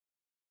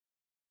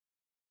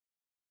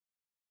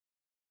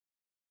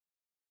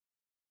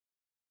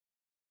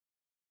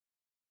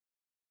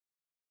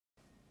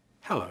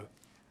Hello.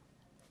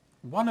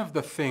 One of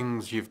the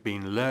things you've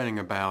been learning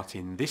about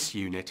in this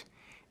unit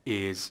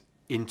is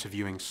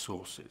interviewing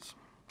sources.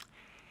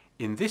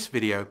 In this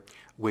video,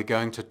 we're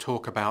going to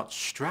talk about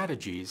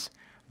strategies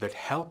that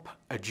help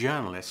a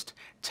journalist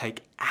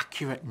take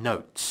accurate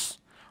notes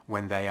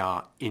when they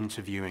are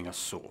interviewing a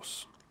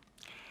source.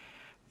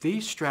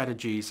 These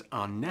strategies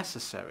are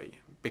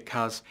necessary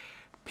because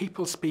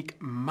people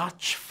speak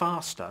much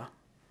faster,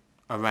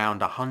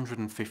 around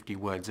 150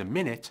 words a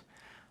minute,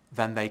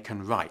 than they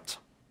can write,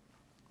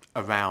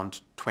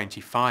 around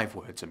 25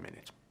 words a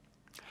minute.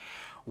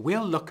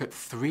 We'll look at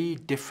three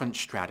different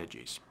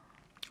strategies.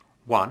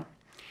 1,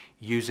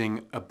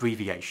 using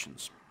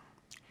abbreviations.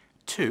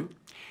 2,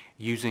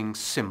 using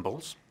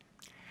symbols.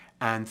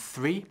 And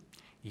 3,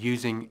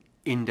 using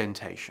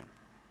indentation.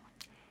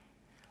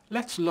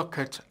 Let's look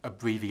at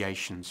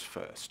abbreviations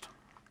first.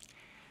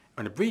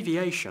 An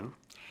abbreviation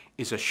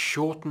is a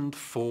shortened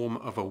form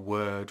of a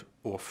word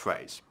or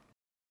phrase.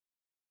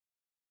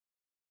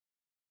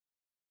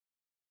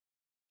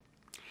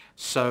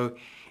 So,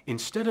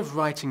 instead of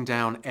writing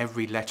down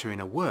every letter in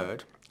a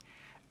word,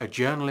 a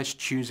journalist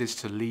chooses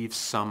to leave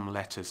some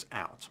letters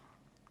out.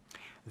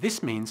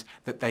 This means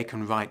that they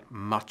can write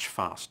much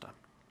faster.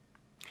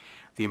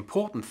 The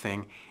important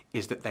thing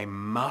is that they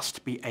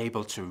must be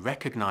able to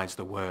recognize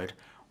the word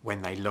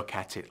when they look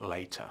at it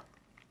later.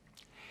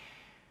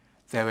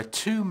 There are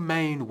two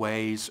main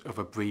ways of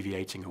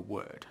abbreviating a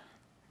word.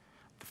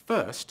 The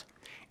first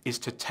is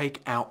to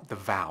take out the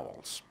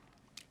vowels,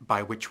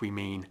 by which we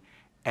mean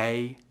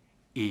A,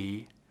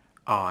 E,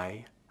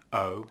 I,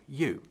 O,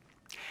 U,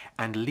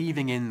 and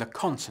leaving in the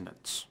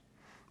consonants,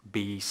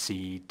 B,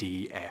 C,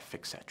 D, F,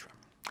 etc.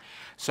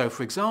 So,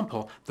 for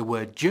example, the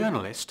word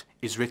journalist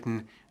is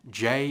written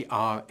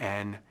J-R-N-L-S-T,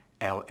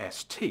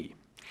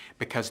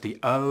 because the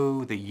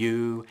O, the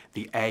U,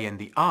 the A and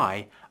the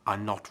I are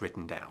not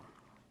written down.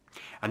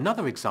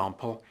 Another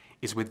example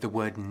is with the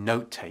word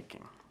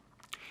note-taking.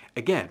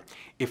 Again,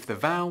 if the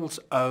vowels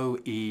O,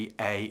 E,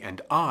 A and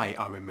I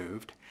are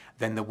removed,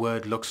 then the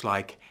word looks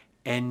like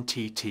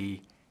N-T-T-K-N-G.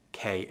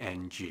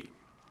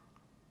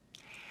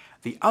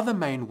 The other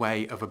main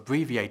way of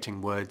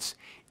abbreviating words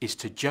is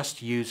to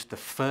just use the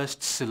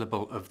first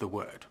syllable of the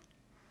word,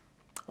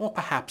 or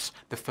perhaps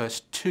the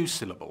first 2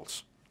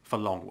 syllables for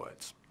long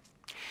words.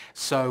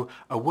 So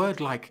a word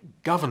like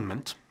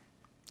government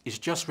is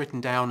just written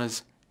down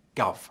as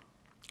gov,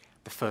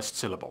 the first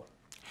syllable,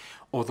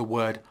 or the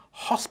word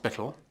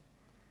hospital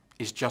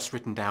is just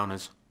written down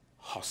as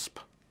hosp.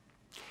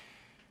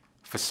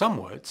 For some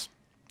words,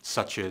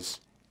 such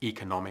as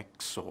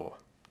economics or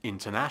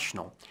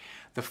international,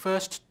 the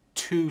first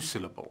 2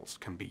 syllables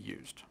can be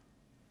used,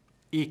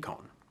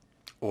 econ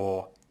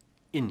or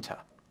inter.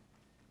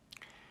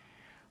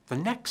 The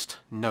next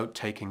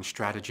note-taking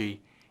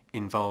strategy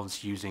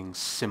involves using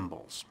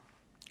symbols.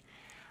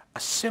 A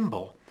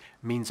symbol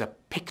means a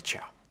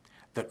picture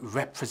that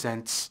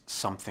represents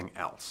something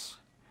else.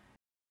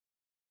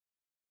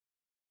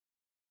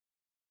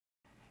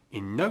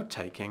 In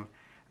note-taking,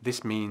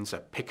 this means a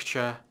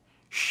picture,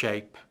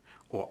 shape,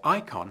 or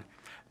icon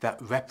that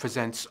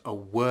represents a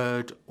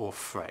word or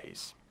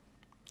phrase.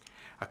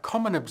 A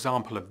common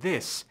example of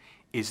this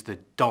is the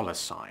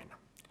 $sign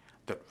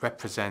that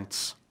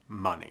represents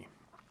money.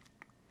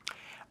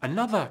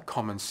 Another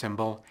common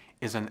symbol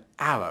is an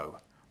arrow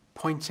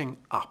pointing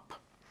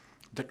up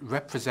that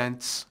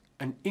represents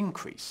an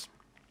increase.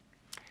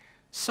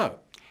 So,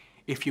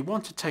 if you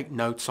want to take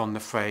notes on the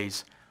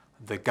phrase,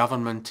 "The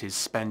government is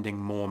spending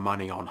more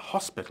money on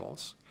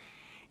hospitals,"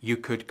 you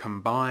could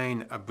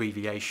combine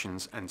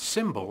abbreviations and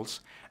symbols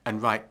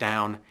and write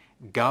down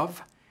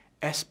gov,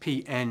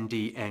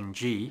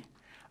 SPNDNG,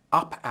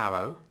 up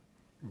arrow,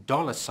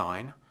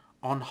 $sign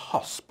on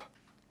hosp.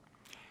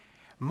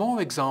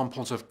 More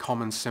examples of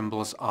common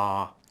symbols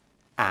are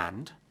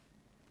and,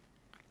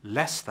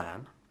 less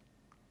than,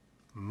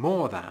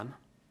 more than,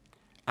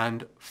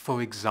 and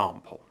for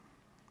example.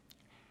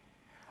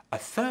 A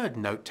third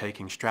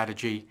note-taking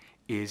strategy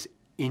is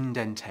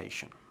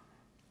indentation.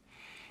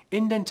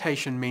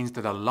 Indentation means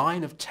that a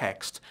line of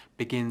text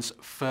begins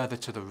further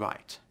to the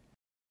right.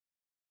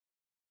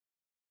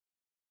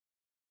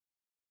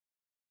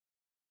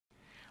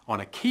 On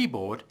a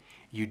keyboard,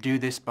 you do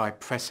this by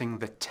pressing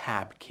the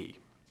Tab key.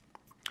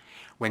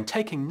 When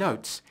taking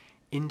notes,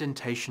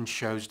 indentation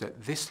shows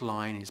that this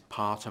line is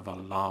part of a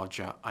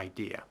larger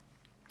idea.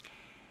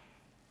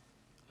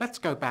 Let's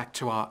go back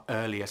to our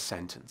earlier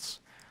sentence.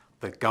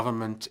 The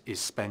government is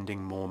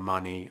spending more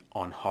money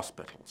on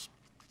hospitals.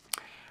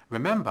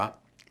 Remember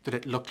that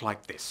it looked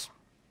like this.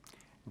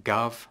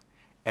 Gov,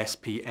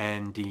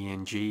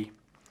 SPNDNG,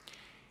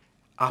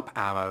 up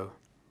arrow,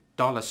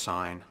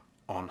 $sign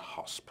on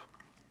hosp.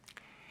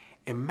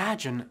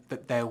 Imagine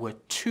that there were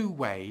 2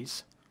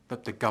 ways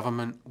that the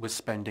government was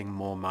spending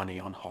more money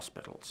on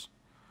hospitals.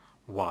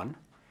 1,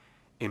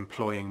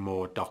 employing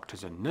more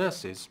doctors and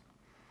nurses,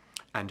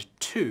 and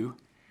 2,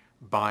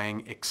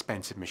 buying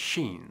expensive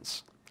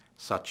machines,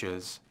 such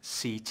as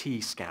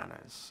CT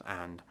scanners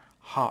and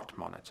heart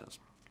monitors.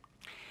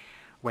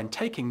 When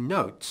taking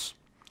notes,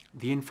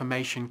 the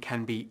information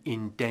can be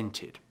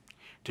indented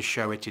to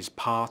show it is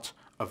part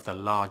of the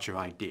larger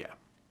idea.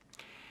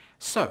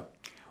 So,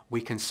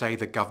 we can say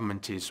the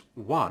government is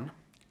 1,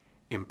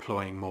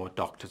 employing more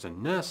doctors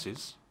and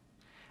nurses,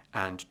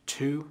 and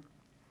 2,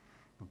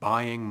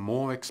 buying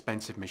more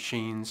expensive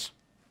machines,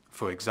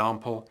 for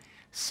example,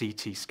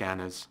 CT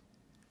scanners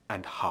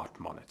and heart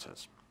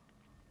monitors.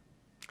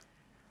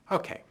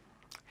 Okay,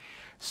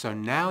 so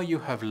now you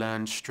have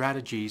learned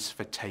strategies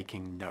for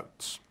taking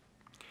notes.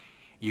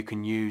 You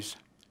can use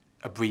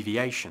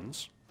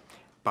abbreviations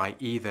by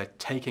either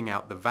taking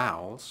out the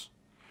vowels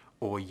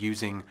or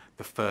using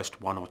the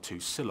first 1 or 2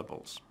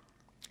 syllables.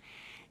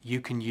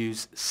 You can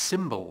use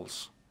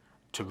symbols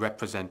to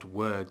represent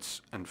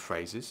words and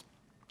phrases,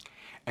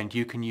 and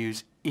you can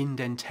use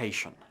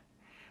indentation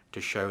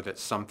to show that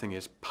something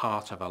is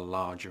part of a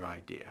larger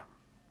idea.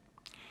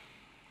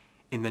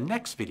 In the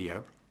next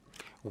video,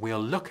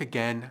 we'll look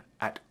again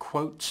at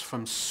quotes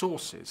from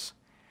sources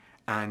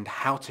and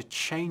how to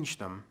change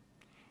them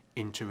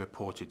into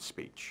reported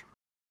speech.